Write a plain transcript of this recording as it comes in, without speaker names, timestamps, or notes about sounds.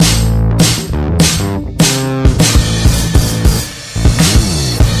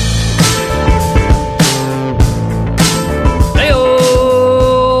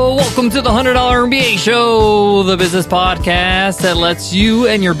$100 MBA Show, the business podcast that lets you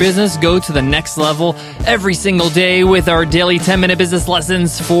and your business go to the next level every single day with our daily 10-minute business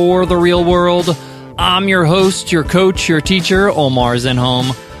lessons for the real world. I'm your host, your coach, your teacher, Omar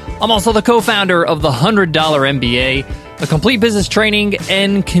Zenhom. I'm also the co-founder of the $100 MBA, a complete business training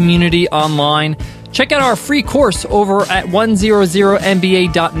and community online. Check out our free course over at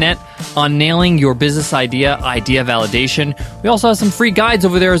 100mba.net on nailing your business idea validation. We also have some free guides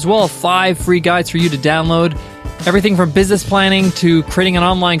over there as well, 5 free guides for you to download. Everything from business planning to creating an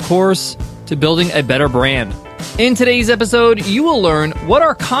online course to building a better brand. In today's episode, you will learn what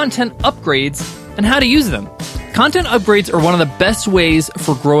are content upgrades and how to use them. Content upgrades are one of the best ways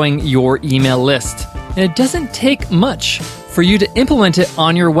for growing your email list. And it doesn't take much for you to implement it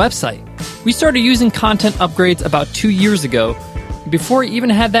on your website. We started using content upgrades about 2 years ago, before it even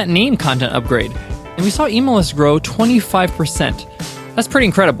had that name content upgrade. And we saw email lists grow 25%. That's pretty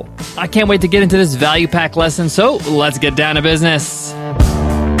incredible. I can't wait to get into this value pack lesson, so let's get down to business.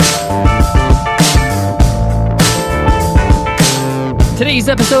 Today's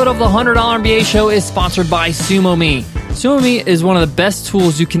episode of the $100 MBA Show is sponsored by SumoMe. SumoMe is one of the best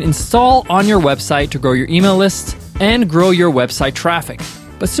tools you can install on your website to grow your email list and grow your website traffic.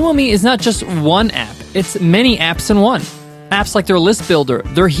 But SumoMe is not just one app, it's many apps in one. Apps like their list builder,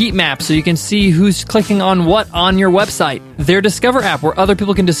 their heat map so you can see who's clicking on what on your website, their Discover app where other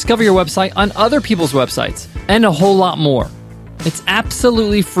people can discover your website on other people's websites, and a whole lot more. It's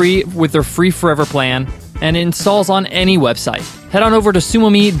absolutely free with their free forever plan, and it installs on any website. Head on over to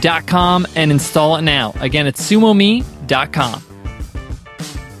sumome.com and install it now. Again, it's sumome.com.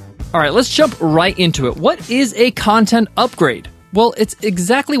 All right, let's jump right into it. What is a content upgrade? Well, it's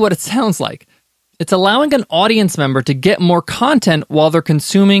exactly what it sounds like. It's allowing an audience member to get more content while they're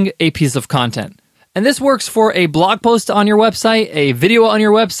consuming a piece of content. And this works for a blog post on your website, a video on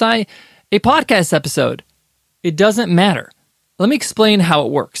your website, a podcast episode. It doesn't matter. Let me explain how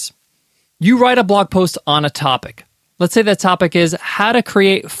it works. You write a blog post on a topic. Let's say that topic is how to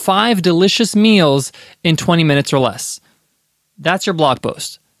create 5 delicious meals in 20 minutes or less. That's your blog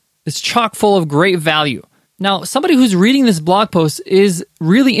post. It's chock full of great value. Now, somebody who's reading this blog post is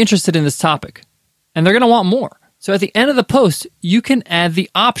really interested in this topic, and they're going to want more. So at the end of the post, you can add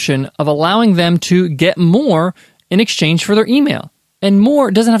the option of allowing them to get more in exchange for their email. And more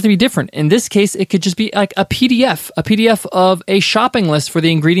doesn't have to be different. In this case, it could just be like a PDF of a shopping list for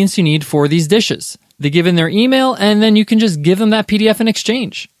the ingredients you need for these dishes. They give in their email, and then you can just give them that PDF in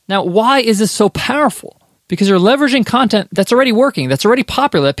exchange. Now, why is this so powerful? Because you're leveraging content that's already working, that's already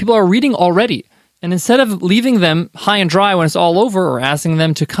popular, that people are reading already. And instead of leaving them high and dry when it's all over or asking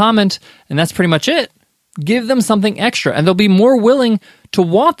them to comment, and that's pretty much it, give them something extra. And they'll be more willing to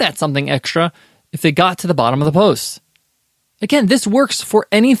want that something extra if they got to the bottom of the post. Again, this works for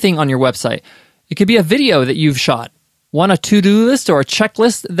anything on your website. It could be a video that you've shot. Want a to-do list or a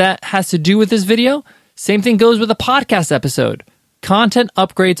checklist that has to do with this video? Same thing goes with a podcast episode. Content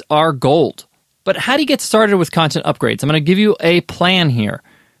upgrades are gold. But how do you get started with content upgrades? I'm going to give you a plan here.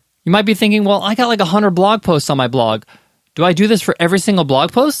 You might be thinking, well, I got like 100 blog posts on my blog. Do I do this for every single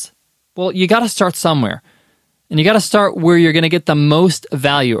blog post? Well, you got to start somewhere. And you got to start where you're going to get the most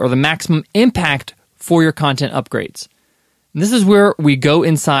value or the maximum impact for your content upgrades. And this is where we go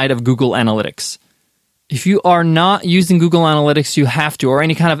inside of Google Analytics. If you are not using Google Analytics, you have to, or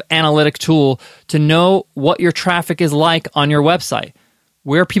any kind of analytic tool to know what your traffic is like on your website,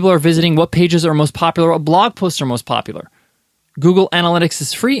 where people are visiting, what pages are most popular, what blog posts are most popular. Google Analytics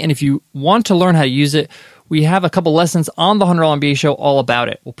is free, and if you want to learn how to use it, we have a couple lessons on the $100 MBA Show all about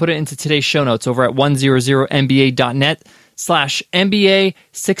it. We'll put it into today's show notes over at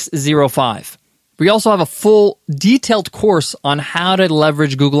 100mba.net/MBA605. We also have a full detailed course on how to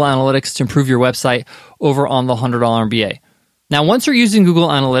leverage Google Analytics to improve your website over on the $100 MBA. Now, once you're using Google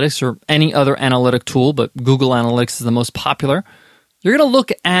Analytics or any other analytic tool, but Google Analytics is the most popular, you're going to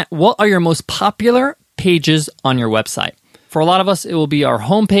look at what are your most popular pages on your website. For a lot of us, it will be our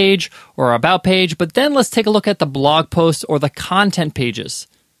home page or our about page, but then let's take a look at the blog posts or the content pages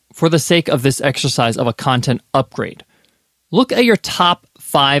for the sake of this exercise of a content upgrade. Look at your top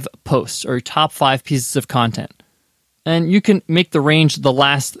 5 posts or your top 5 pieces of content. And you can make the range the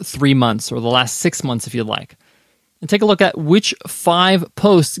last 3 months or the last 6 months if you'd like. And take a look at which 5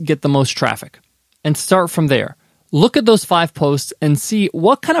 posts get the most traffic. And start from there. Look at those 5 posts and see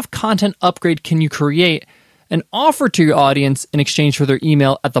what kind of content upgrade can you create and offer to your audience in exchange for their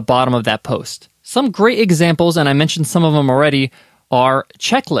email at the bottom of that post. Some great examples, and I mentioned some of them already, are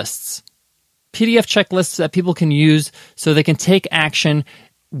checklists. PDF checklists that people can use so they can take action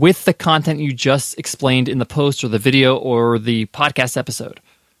with the content you just explained in the post or the video or the podcast episode.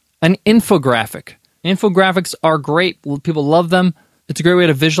 An infographic. Infographics are great. People love them. It's a great way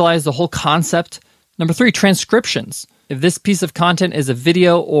to visualize the whole concept. Number 3, transcriptions. If this piece of content is a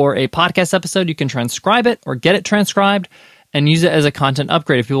video or a podcast episode, you can transcribe it or get it transcribed and use it as a content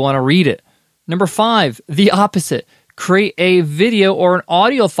upgrade if people want to read it. Number 5, the opposite. Create a video or an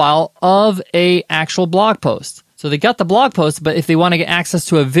audio file of an actual blog post. So they got the blog post, but if they want to get access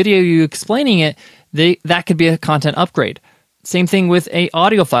to a video you explaining it, that could be a content upgrade. Same thing with an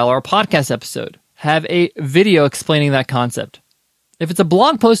audio file or a podcast episode. Have a video explaining that concept. If it's a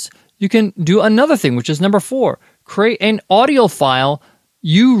blog post, you can do another thing, which is number 4. Create an audio file,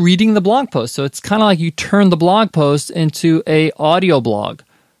 you reading the blog post. So it's kind of like you turn the blog post into an audio blog.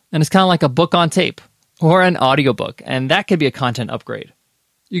 And it's kind of like a book on tape or an audiobook. And that could be a content upgrade.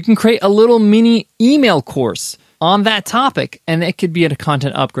 You can create a little mini email course on that topic, and it could be a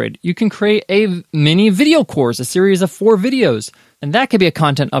content upgrade. You can create a mini video course, a series of 4 videos, and that could be a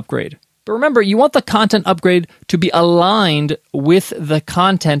content upgrade. But remember, you want the content upgrade to be aligned with the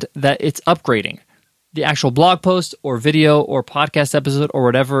content that it's upgrading. The actual blog post or video or podcast episode or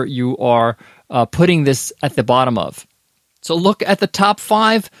whatever you are putting this at the bottom of. So look at the top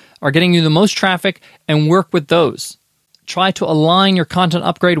 5 are getting you the most traffic and work with those. Try to align your content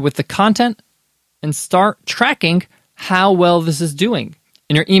upgrade with the content and start tracking how well this is doing.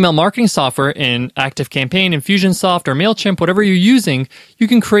 In your email marketing software, in ActiveCampaign, Infusionsoft, or MailChimp, whatever you're using, you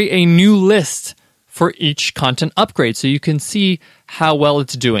can create a new list for each content upgrade so you can see how well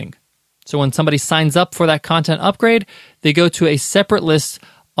it's doing. So when somebody signs up for that content upgrade, they go to a separate list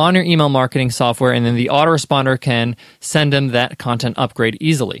on your email marketing software, and then the autoresponder can send them that content upgrade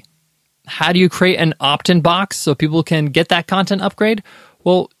easily. How do you create an opt-in box so people can get that content upgrade?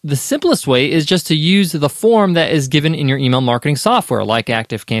 Well, the simplest way is just to use the form that is given in your email marketing software, like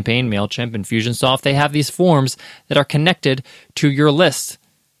ActiveCampaign, MailChimp, Infusionsoft. They have these forms that are connected to your list.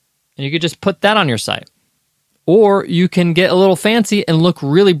 And you could just put that on your site. Or you can get a little fancy and look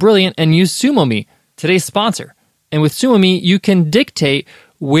really brilliant and use SumoMe, today's sponsor. And with SumoMe, you can dictate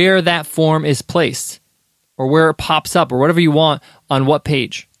where that form is placed or where it pops up or whatever you want on what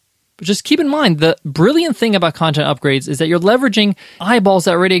page. But just keep in mind, the brilliant thing about content upgrades is that you're leveraging eyeballs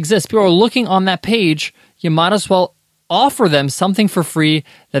that already exist. People are looking on that page. You might as well offer them something for free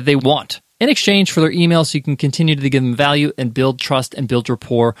that they want in exchange for their email so you can continue to give them value and build trust and build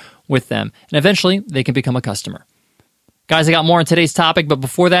rapport with them. And eventually, they can become a customer. Guys, I got more on today's topic, but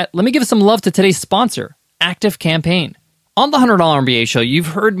before that, let me give some love to today's sponsor, ActiveCampaign. On the $100 MBA show, you've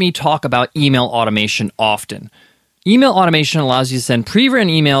heard me talk about email automation often. Email automation allows you to send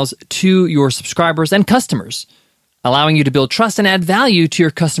pre-written emails to your subscribers and customers, allowing you to build trust and add value to your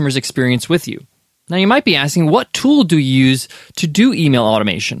customers' experience with you. Now, you might be asking, what tool do you use to do email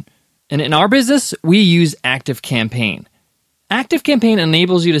automation? And in our business, we use ActiveCampaign. ActiveCampaign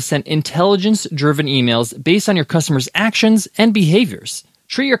enables you to send intelligence-driven emails based on your customers' actions and behaviors.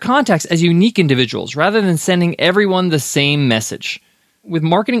 Treat your contacts as unique individuals rather than sending everyone the same message. With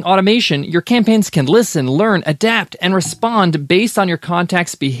marketing automation, your campaigns can listen, learn, adapt, and respond based on your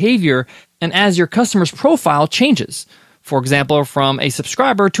contact's behavior and as your customer's profile changes. For example, from a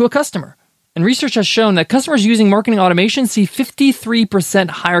subscriber to a customer. And research has shown that customers using marketing automation see 53%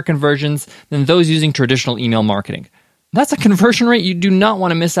 higher conversions than those using traditional email marketing. That's a conversion rate you do not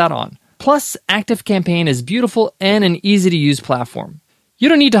want to miss out on. Plus, ActiveCampaign is beautiful and an easy-to-use platform. You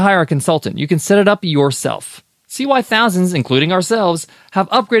don't need to hire a consultant. You can set it up yourself. See why thousands, including ourselves, have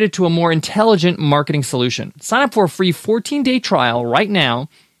upgraded to a more intelligent marketing solution. Sign up for a free 14-day trial right now,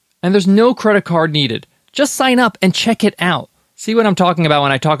 and there's no credit card needed. Just sign up and check it out. See what I'm talking about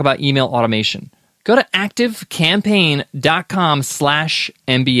when I talk about email automation. Go to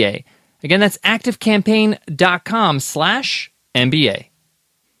activecampaign.com/MBA. Again, that's activecampaign.com/MBA.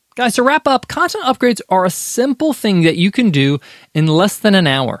 Guys, to wrap up, content upgrades are a simple thing that you can do in less than an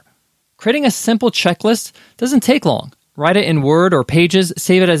hour. Creating a simple checklist doesn't take long. Write it in Word or Pages,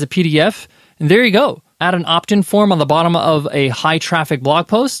 save it as a PDF, and there you go. Add an opt-in form on the bottom of a high-traffic blog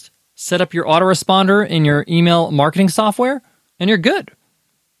post, set up your autoresponder in your email marketing software, and you're good.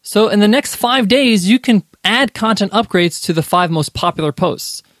 So in the next 5 days, you can add content upgrades to the 5 most popular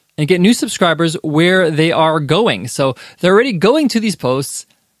posts and get new subscribers where they are going. So they're already going to these posts.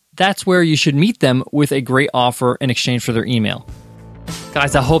 That's where you should meet them with a great offer in exchange for their email.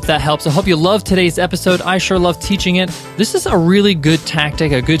 Guys, I hope that helps. I hope you loved today's episode. I sure love teaching it. This is a really good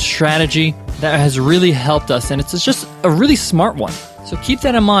tactic, a good strategy that has really helped us, and it's just a really smart one. So keep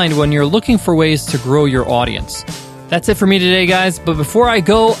that in mind when you're looking for ways to grow your audience. That's it for me today, guys. But before I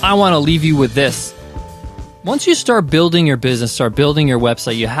go, I want to leave you with this. Once you start building your business, start building your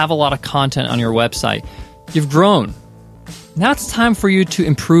website, you have a lot of content on your website, you've grown. Now it's time for you to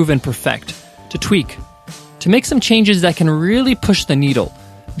improve and perfect, to tweak, to make some changes that can really push the needle.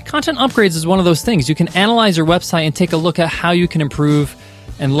 And content upgrades is one of those things. You can analyze your website and take a look at how you can improve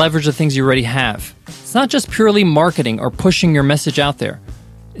and leverage the things you already have. It's not just purely marketing or pushing your message out there.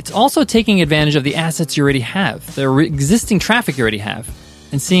 It's also taking advantage of the assets you already have, the existing traffic you already have,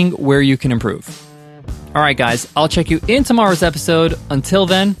 and seeing where you can improve. All right, guys, I'll check you in tomorrow's episode. Until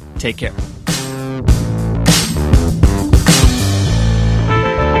then, take care.